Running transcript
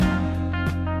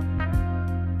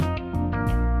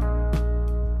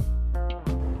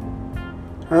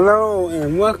Hello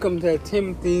and welcome to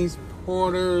Timothy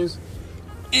Porter's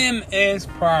MS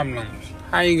Problems.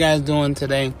 How you guys doing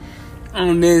today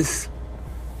on this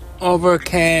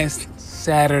overcast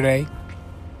Saturday?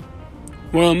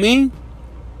 Well, me,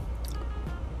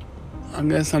 I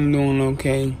guess I'm doing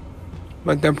okay.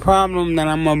 But the problem that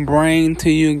I'm going to bring to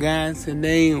you guys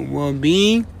today will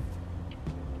be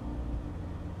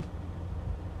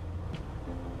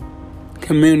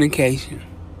communication.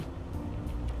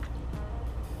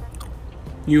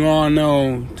 You all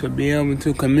know to be able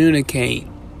to communicate,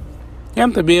 you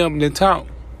have to be able to talk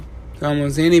to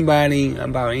almost anybody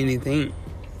about anything.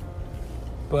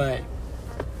 But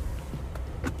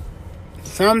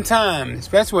sometimes,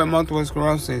 especially with multiple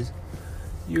sclerosis,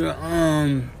 your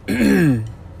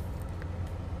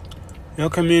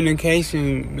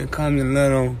communication becomes a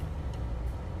little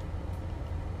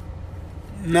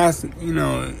not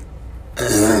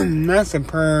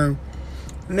superb,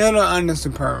 little under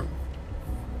superb.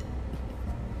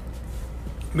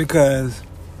 Because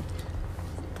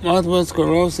multiple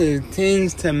sclerosis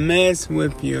tends to mess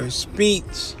with your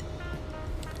speech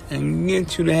and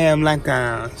get you to have like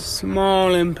a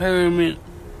small impairment.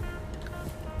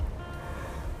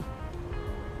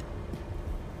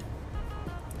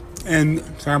 And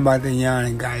sorry about the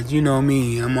yawning, guys. You know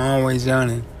me, I'm always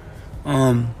yawning.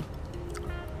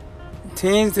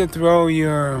 Tends to throw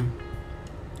your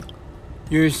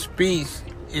speech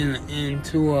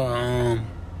into a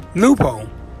loophole.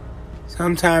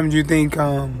 Sometimes you think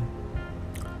you're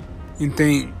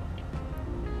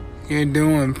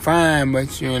doing fine,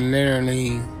 but you're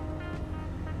literally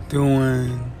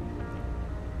doing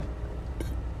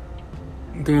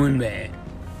bad.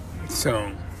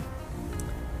 So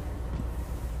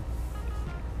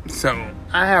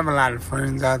I have a lot of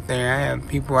friends out there. I have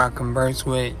people I converse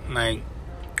with like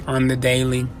on the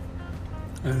daily.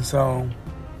 And so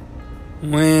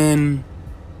when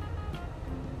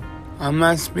I'm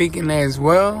not speaking as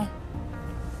well,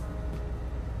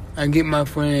 I get my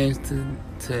friends to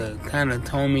kind of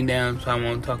tone me down so I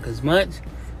won't talk as much,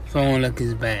 so I won't look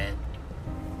as bad.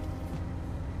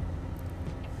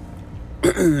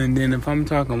 And then if I'm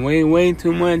talking way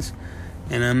too much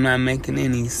and I'm not making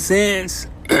any sense,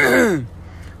 my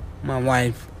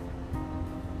wife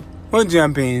will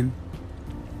jump in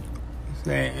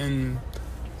and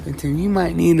say, you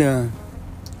might need to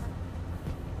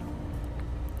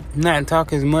not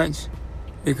talk as much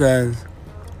because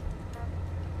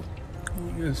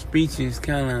your speech is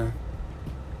kind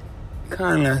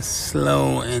of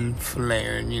slow and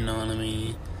flared, you know what I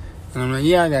mean? And I'm like,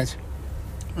 yeah, I got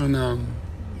you. And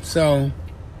so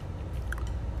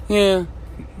yeah,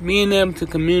 being able to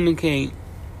communicate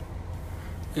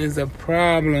is a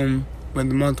problem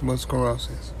with multiple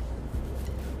sclerosis.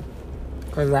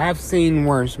 Because I've seen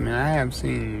worse, man. I have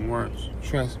seen worse.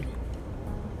 Trust me.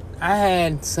 I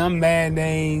had some bad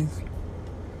days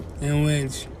in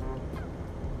which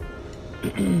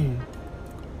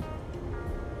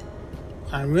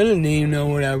I really didn't even know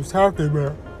what I was talking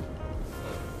about.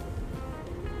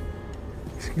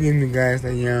 Excuse me, guys,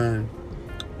 that yawn.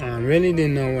 I really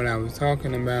didn't know what I was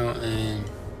talking about, and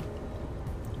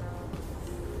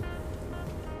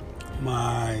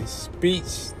my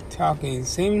speech talking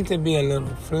seemed to be a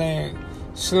little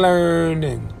slurred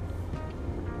and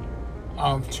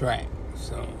off track.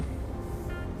 So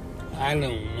I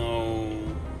don't know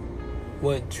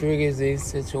what triggers this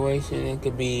situation. It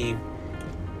could be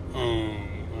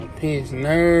a pinched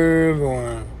nerve,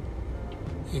 or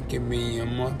it could be a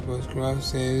multiple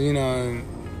sclerosis,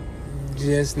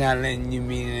 just not letting you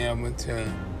be able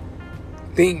to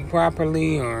think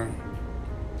properly, or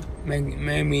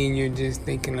maybe you're just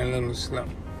thinking a little slow.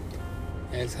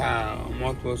 That's how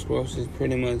multiple sclerosis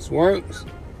pretty much works.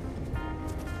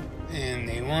 And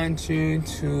they want you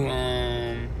to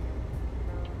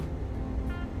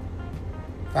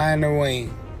find a way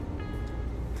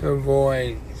to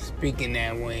avoid speaking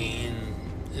that way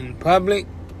in public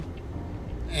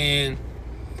and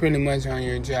pretty much on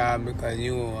your job, because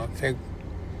you will affect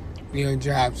your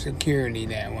job security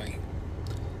that way.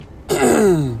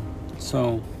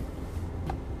 So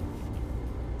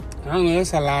I don't know,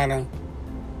 it's a lot of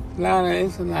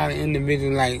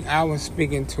individuals. Like, I was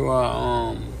speaking to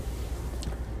a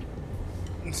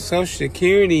Social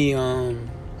Security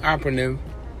operative,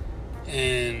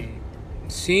 and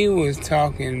she was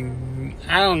talking.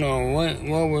 I don't know what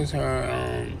was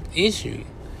her issue,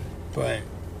 but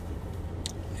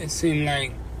it seemed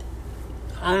like,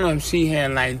 I don't know if she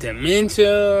had like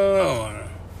dementia, or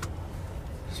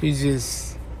she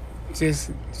she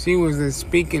was just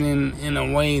speaking in a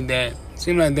way that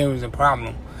seemed like there was a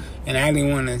problem. And I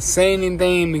didn't want to say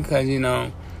anything because,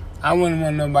 I wouldn't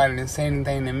want nobody to say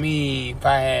anything to me if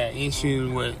I had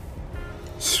issues with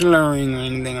slurring or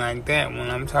anything like that when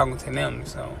I'm talking to them.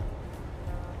 So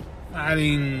I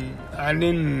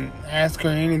didn't ask her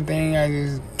anything. I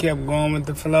just kept going with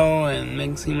the flow and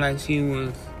make it seem like she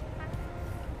was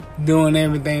doing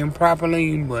everything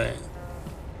properly. But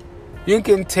you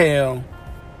can tell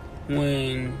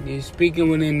when you're speaking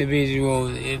with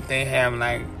individuals if they have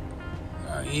like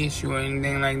an issue or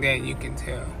anything like that. You can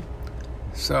tell.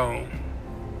 So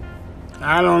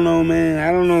I don't know, man.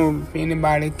 I don't know if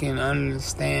anybody can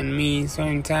understand me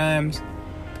certain times,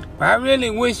 but I really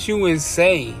wish you would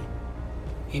say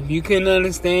if you couldn't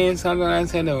understand something I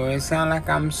said, or it sound like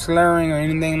I'm slurring or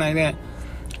anything like that.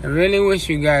 I really wish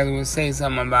you guys would say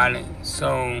something about it,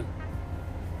 so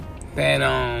that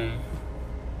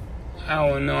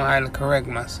I would know how to correct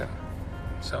myself.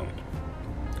 So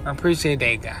I appreciate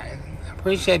that, guys. I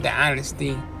appreciate the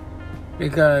honesty,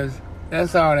 because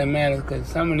that's all that matters. Because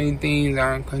some of these things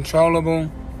are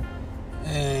uncontrollable,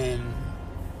 and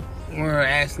we're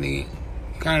actually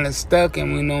kind of stuck,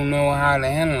 and we don't know how to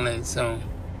handle it. So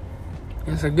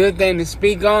it's a good thing to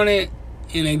speak on it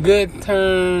in a good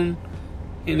terms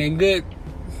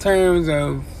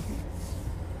of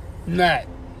not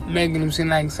making them seem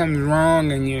like something's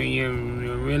wrong and you're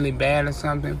really bad or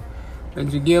something.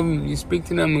 But you speak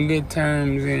to them in good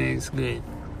terms, and it's good.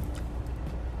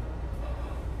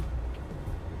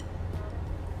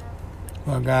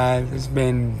 Well, guys, it's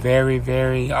been very,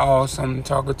 very awesome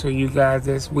talking to you guys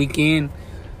this weekend.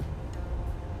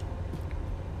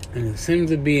 And it seems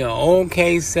to be an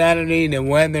okay Saturday. The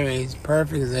weather is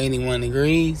perfect. It's 81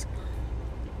 degrees.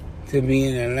 To be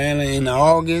in Atlanta in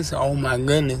August, oh my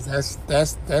goodness,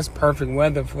 that's perfect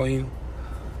weather for you.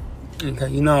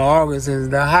 Because you know August is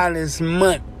the hottest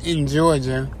month in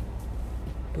Georgia.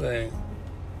 But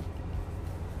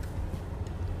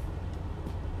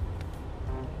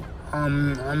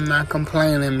I'm not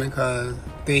complaining, because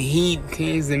the heat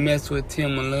tends to mess with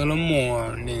Tim a little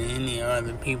more than any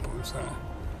other people. So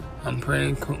I'm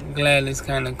pretty glad it's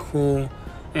kind of cool.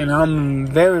 And I'm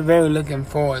very, very looking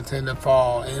forward to the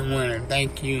fall and winter.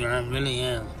 Thank you. I really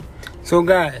am. So,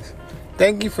 guys,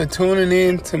 thank you for tuning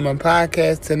in to my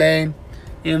podcast today,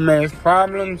 MS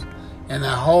Problems. And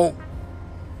I hope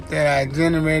that I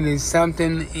generated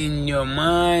something in your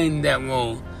mind that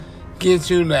will get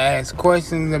you to ask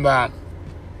questions about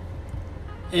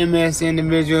MS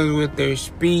individuals with their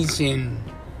speech and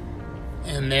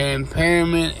their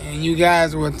impairment. And you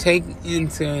guys will take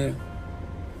into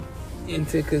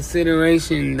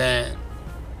consideration that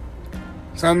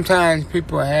sometimes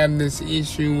people have this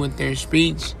issue with their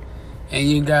speech, and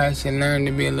you guys should learn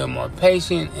to be a little more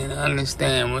patient and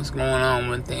understand what's going on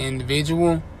with the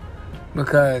individual,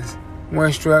 because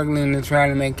we're struggling to try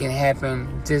to make it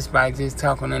happen just by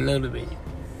talking a little bit.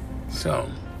 So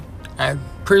I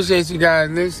appreciate you guys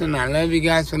listening. I love you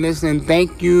guys for listening.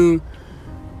 Thank you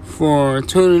for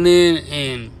tuning in,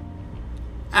 and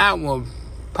I will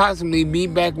possibly be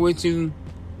back with you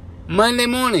Monday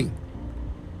morning.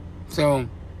 So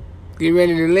get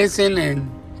ready to listen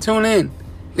and tune in.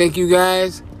 Thank you,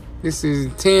 guys. This is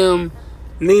Tim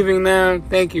leaving now.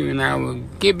 Thank you, and I will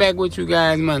get back with you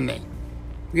guys Monday.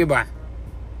 Goodbye.